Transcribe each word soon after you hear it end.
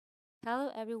Hello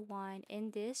everyone,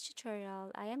 in this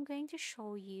tutorial I am going to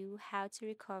show you how to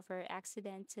recover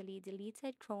accidentally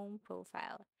deleted Chrome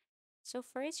profile. So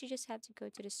first you just have to go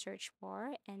to the search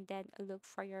bar and then look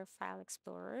for your file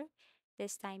explorer.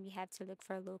 This time you have to look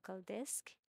for local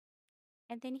disk.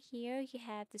 And then here you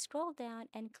have to scroll down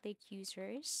and click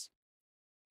users.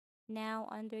 Now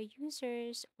under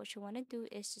users, what you want to do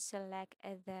is to select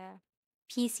the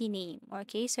PC name.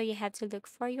 Okay, so you have to look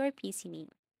for your PC name.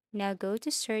 Now go to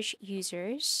search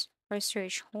users or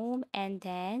search home and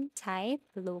then type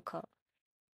local.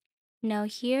 Now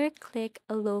here click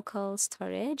a local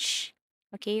storage,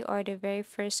 okay, or the very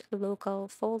first local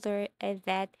folder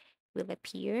that will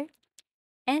appear.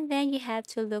 And then you have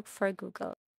to look for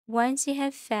Google. Once you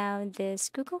have found this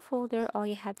Google folder, all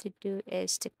you have to do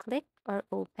is to click or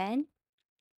open.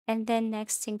 And then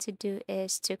next thing to do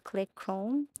is to click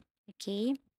Chrome,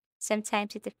 okay?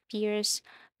 Sometimes it appears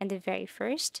on the very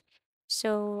first.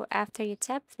 So after you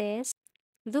tap this,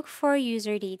 look for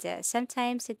user data.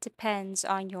 Sometimes it depends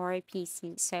on your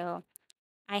PC. So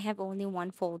I have only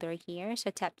one folder here. So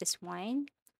tap this one.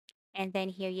 And then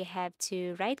here you have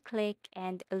to right click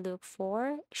and look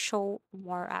for show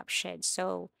more options.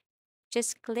 So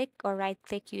just click or right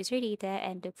click user data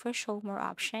and look for show more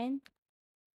option.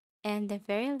 And the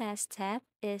very last step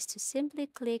is to simply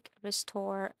click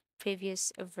restore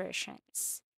previous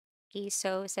versions. Okay,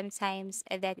 so sometimes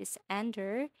that is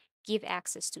under give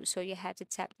access to. So you have to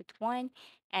tap that one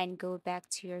and go back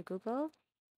to your Google.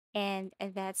 And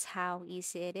that's how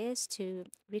easy it is to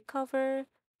recover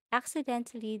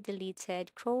accidentally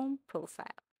deleted Chrome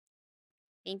profile.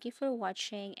 Thank you for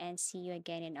watching and see you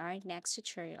again in our next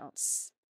tutorials.